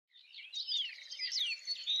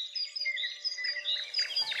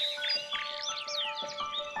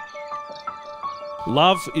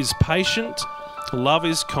Love is patient, love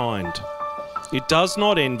is kind. It does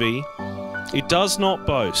not envy, it does not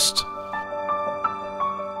boast.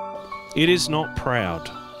 It is not proud,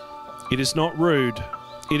 it is not rude,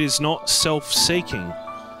 it is not self-seeking,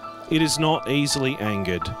 it is not easily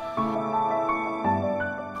angered.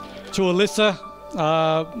 To Alyssa,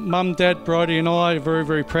 Mum, Dad, Bridie and I are very,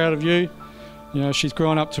 very proud of you. You know, she's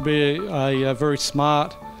grown up to be a very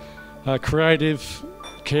smart, creative,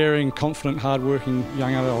 caring, confident, hard-working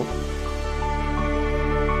young adult.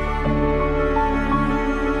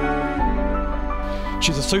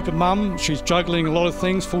 She's a super mum. She's juggling a lot of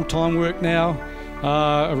things, full-time work now,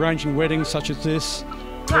 arranging weddings such as this,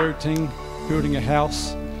 parenting, building a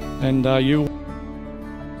house, and you.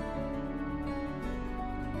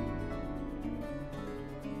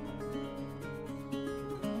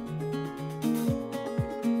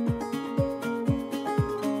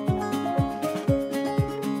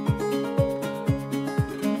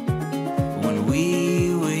 When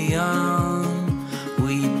we were young,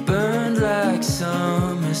 we burned like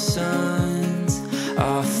summer suns.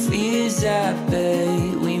 Our fears at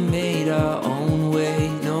bay, we made our own way,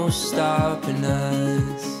 no stopping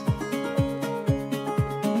us.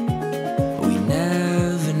 We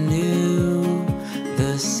never knew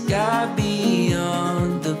the sky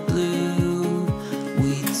beyond the blue.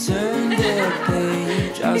 We turned the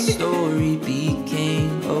page, our story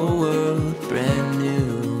became a world brand new.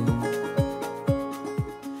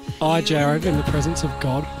 I, Jarryd, in the presence of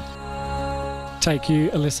God, take you,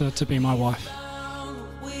 Alyssa, to be my wife.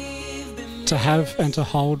 To have and to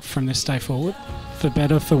hold from this day forward, for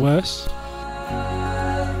better, for worse.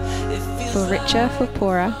 For richer, for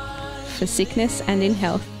poorer, for sickness and in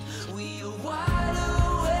health.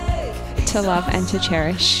 To love and to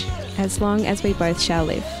cherish, as long as we both shall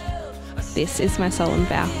live. This is my solemn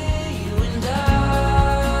vow.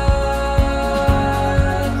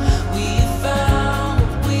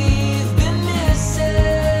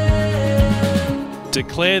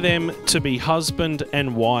 Declare them to be husband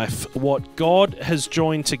and wife. What God has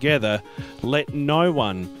joined together, let no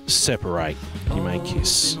one separate. You may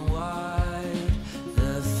kiss.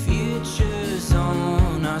 The future's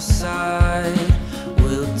on our side.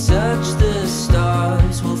 We'll touch the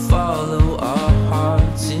stars. We'll follow our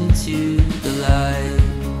hearts into the light.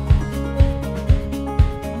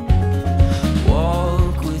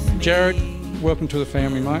 Walk with me. Jarryd, welcome to the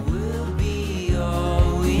family, mate.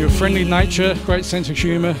 You're a friendly nature, great sense of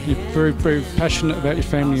humour. You're very, very passionate about your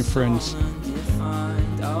family and friends.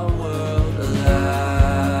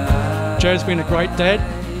 Jarryd's been a great dad.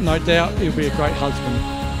 No doubt he'll be a great husband.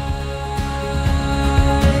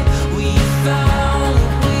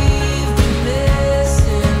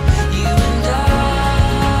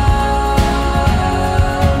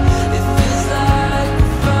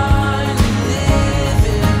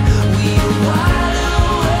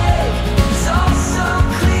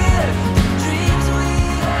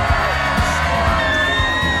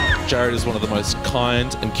 Jarryd is one of the most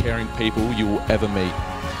kind and caring people you will ever meet.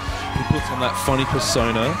 He puts on that funny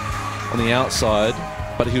persona on the outside,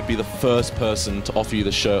 but he would be the first person to offer you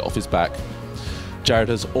the shirt off his back. Jarryd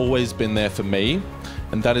has always been there for me,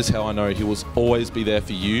 and that is how I know he will always be there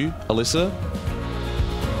for you, Alyssa.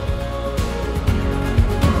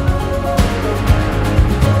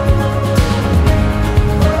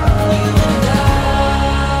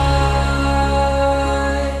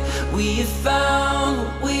 We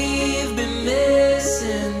found